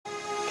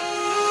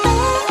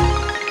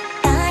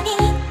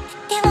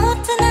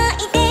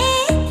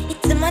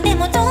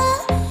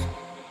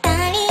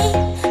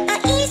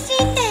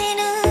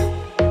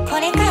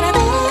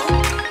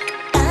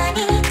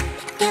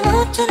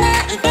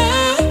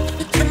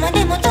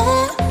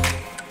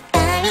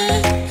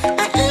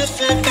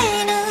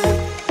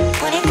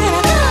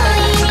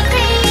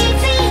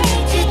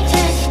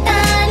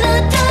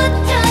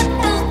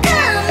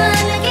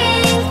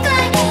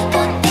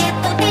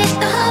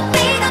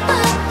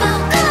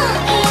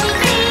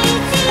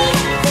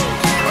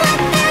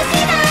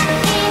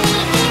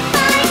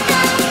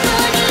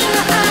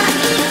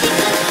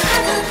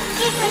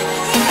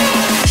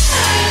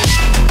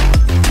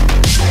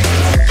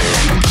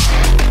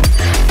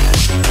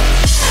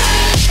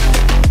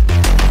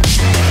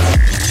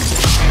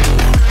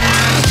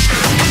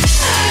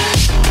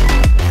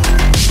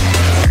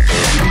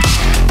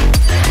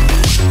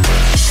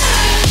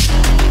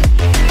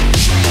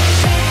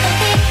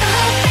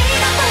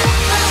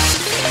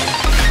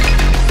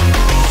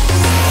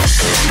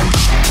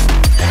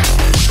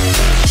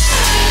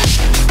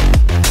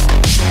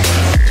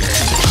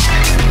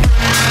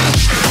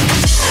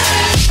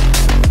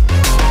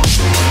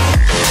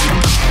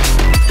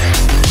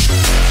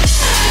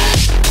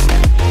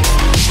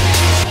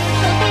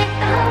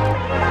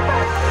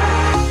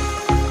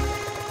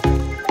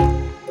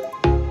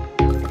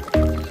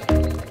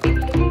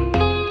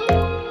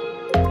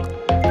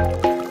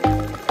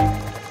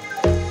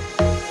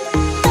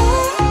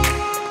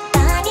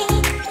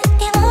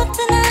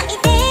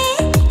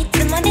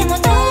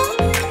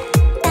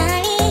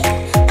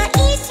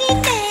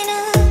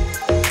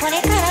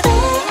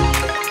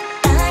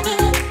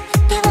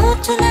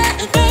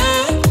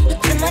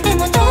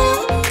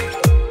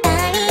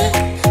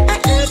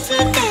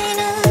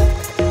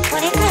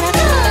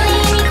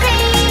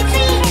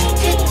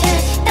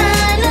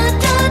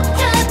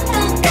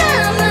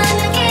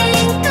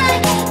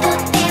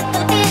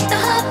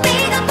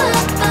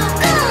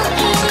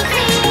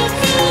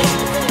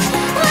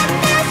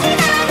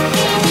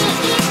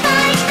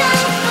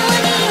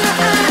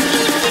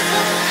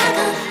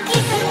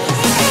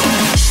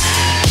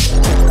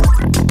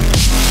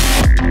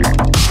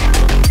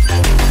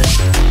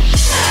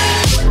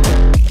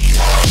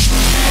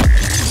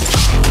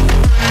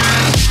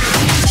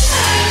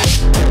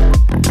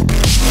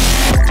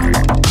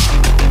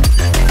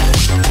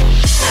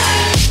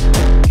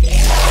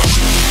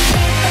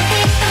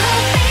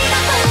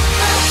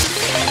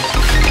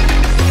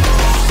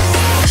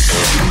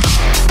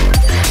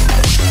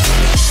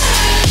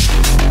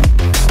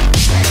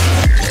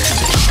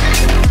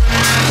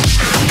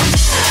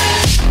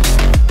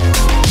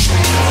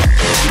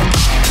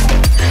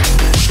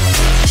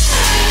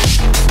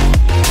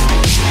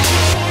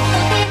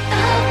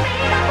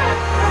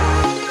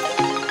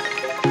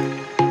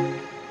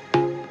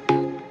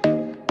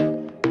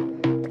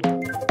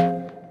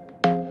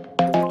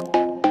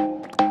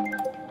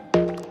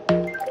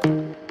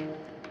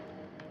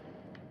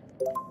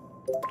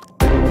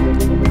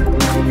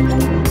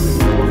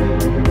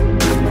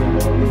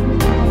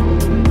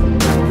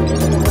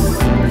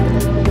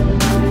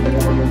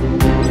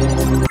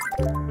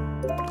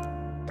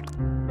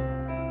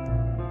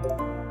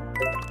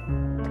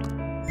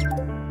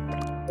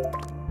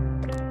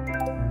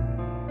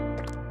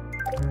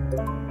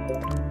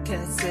血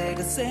清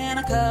が背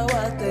中割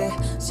って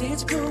し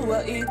つく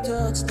は一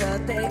つだっ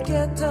て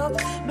けど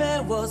目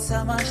を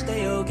覚まし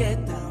てよゲ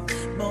ット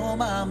もう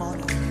間もない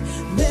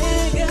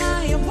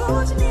願いを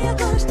文字に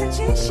起こして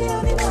地潮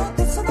に乗っ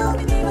てその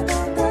身には飛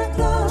んだ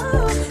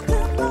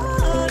曇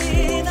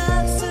り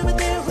な全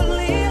てを振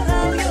り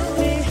払うよう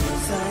に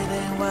サイレ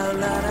ンは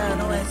ララ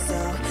のエソ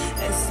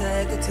エ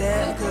セく手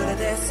遅れ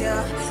ですよ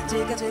近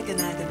々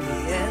なんか見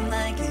え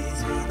ない絆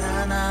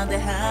なんて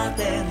果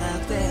てな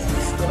くて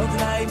僕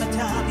ら今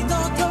旅の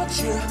途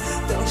中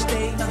どうして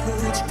今不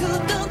時空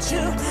途中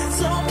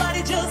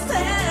Somebody just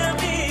tell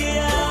me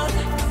out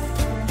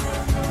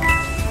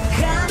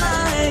叶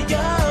えよ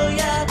う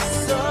約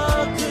束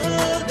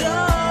通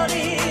り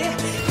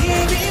ひ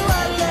び割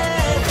れ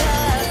た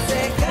世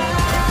界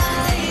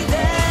で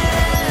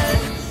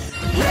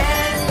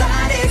Let's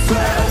start this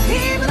world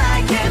even I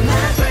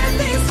cannot break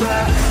this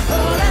world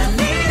All I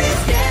need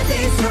is get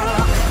this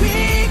wrong We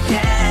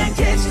can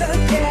catch the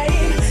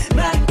game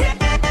負け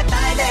な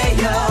い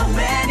でよ目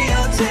に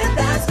落ちた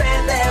全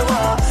てを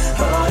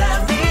ほら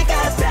味方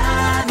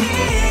に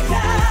変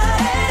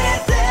え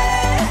て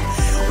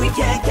We can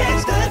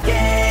catch the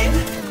game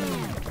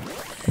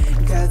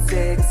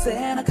風が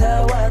背中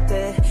割って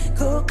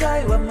後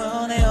悔は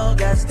胸を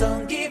ガス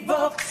Don't give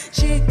up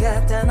仕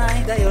方な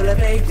いんだよレ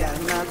ベルダウ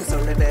ンなんかそ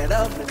れレベル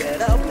アップレベ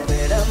ルアップレ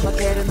ベルアップ負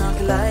けるの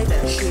嫌い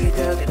だし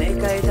人がに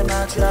書いた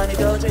街は二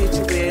度と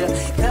1ビル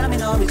髪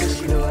の水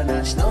白は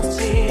なしの土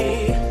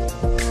照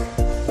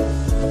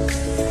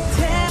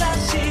ら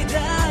し出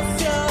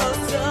すよ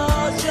想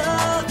像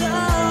通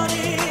り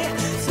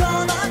そ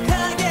の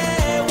影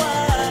は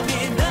見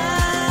な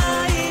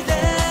いで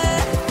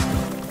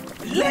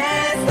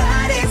Let's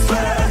start this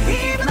world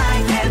even I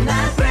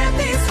cannot break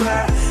this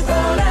world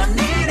All I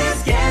need is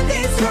get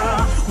this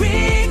wrong We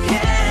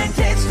can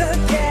catch the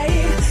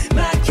game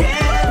負け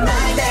な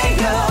いで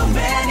よ目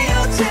に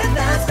落ちた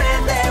全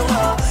てを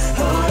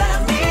ほら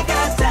味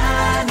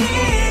方に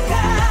変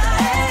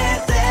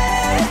えて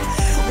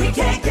We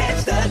can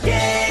catch the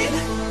game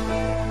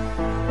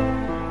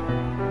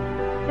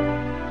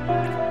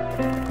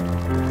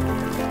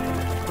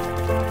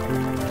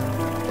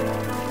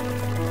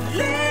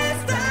Let's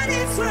start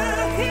this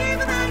world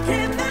even I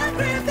cannot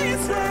break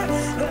this world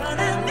All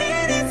I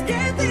need is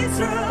get this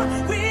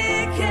wrong We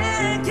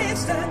can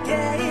catch the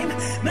game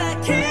負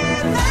け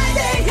ない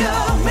でよ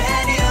目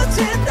に落ち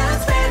た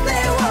全て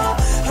を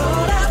ほ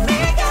ら味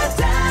方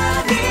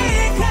に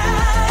変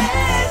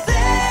えて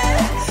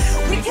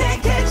We can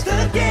catch the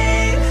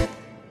game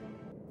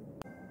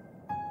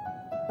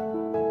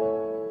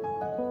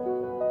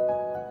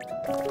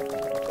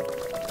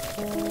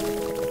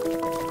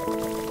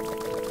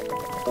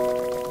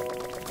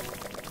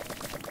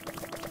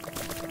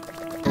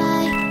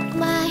曖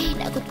昧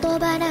な言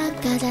葉なん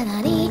かじゃ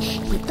何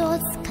一つ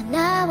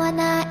叶わ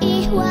な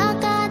いわ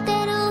かって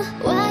る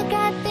わ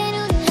かってる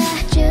んだ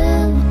順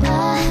調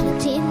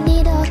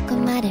にどこ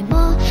までも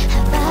羽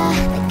ば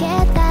たけ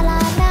たら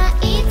な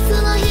いつ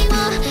の日も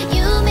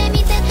夢見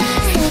てた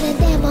それ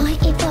でも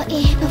一歩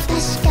一歩不確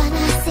かな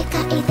世界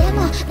でも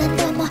何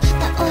度も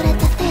倒れ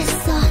たテ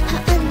スト反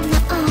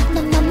応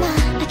のまま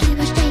諦め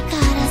していか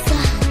らさ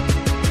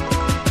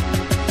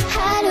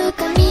遥か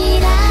未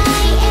来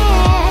へ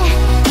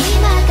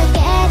今駆け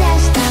出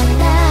したん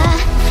だ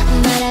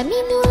まだ見ぬ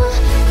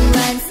不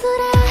安す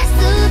ら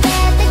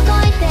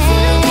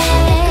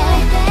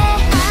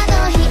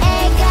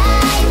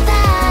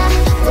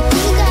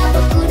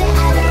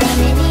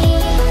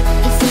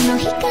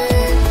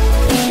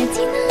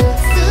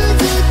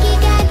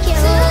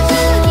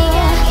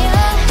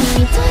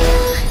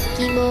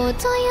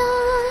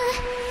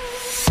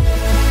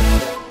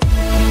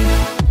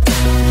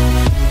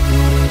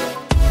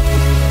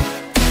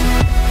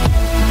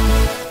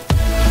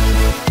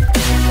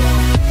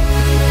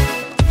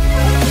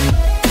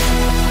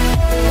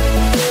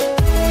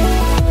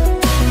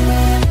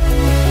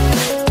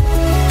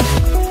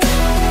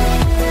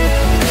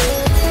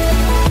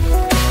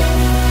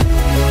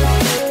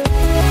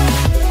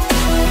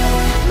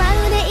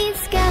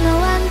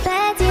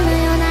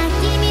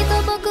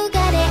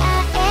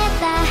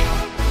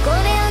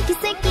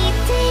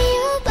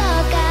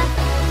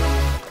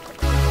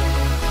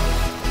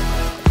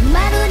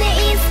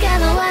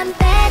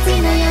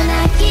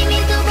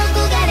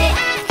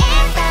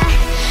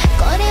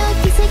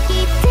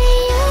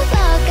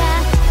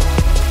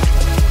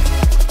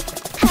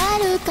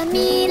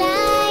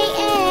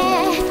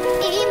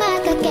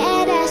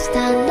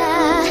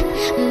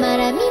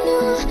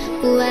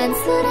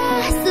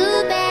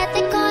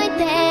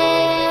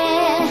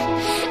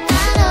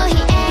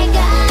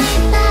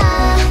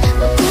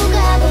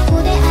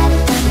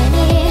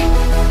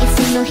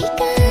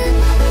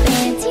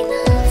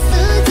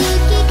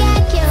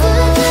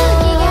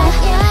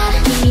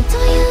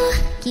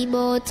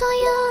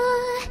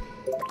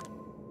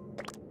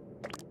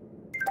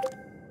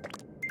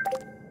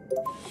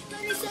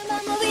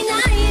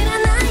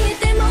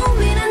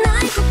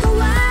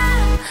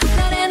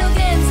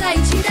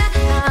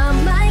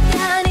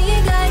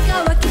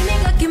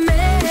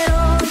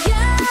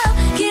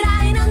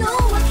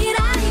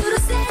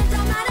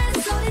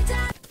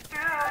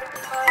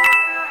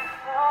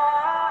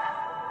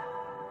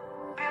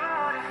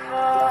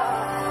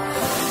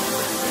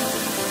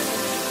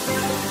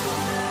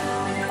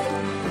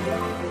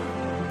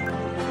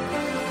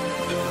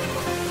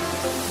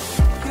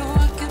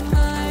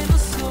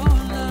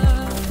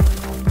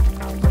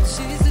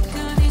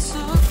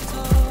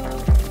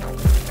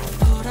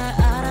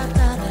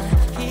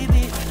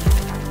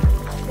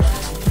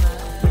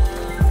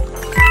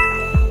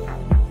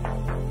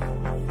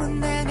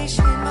にし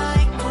まい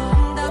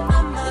込んだ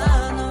ま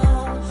まの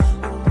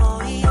想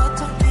いを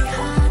解き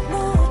放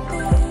って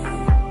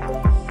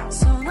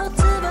その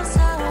翼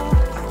を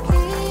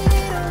広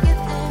げて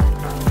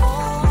More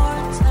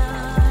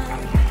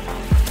time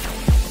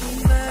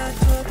今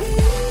飛び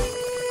立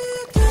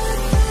って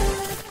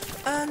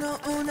あの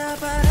海原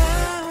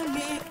を見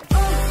下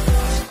ろ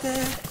して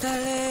誰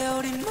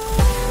よりも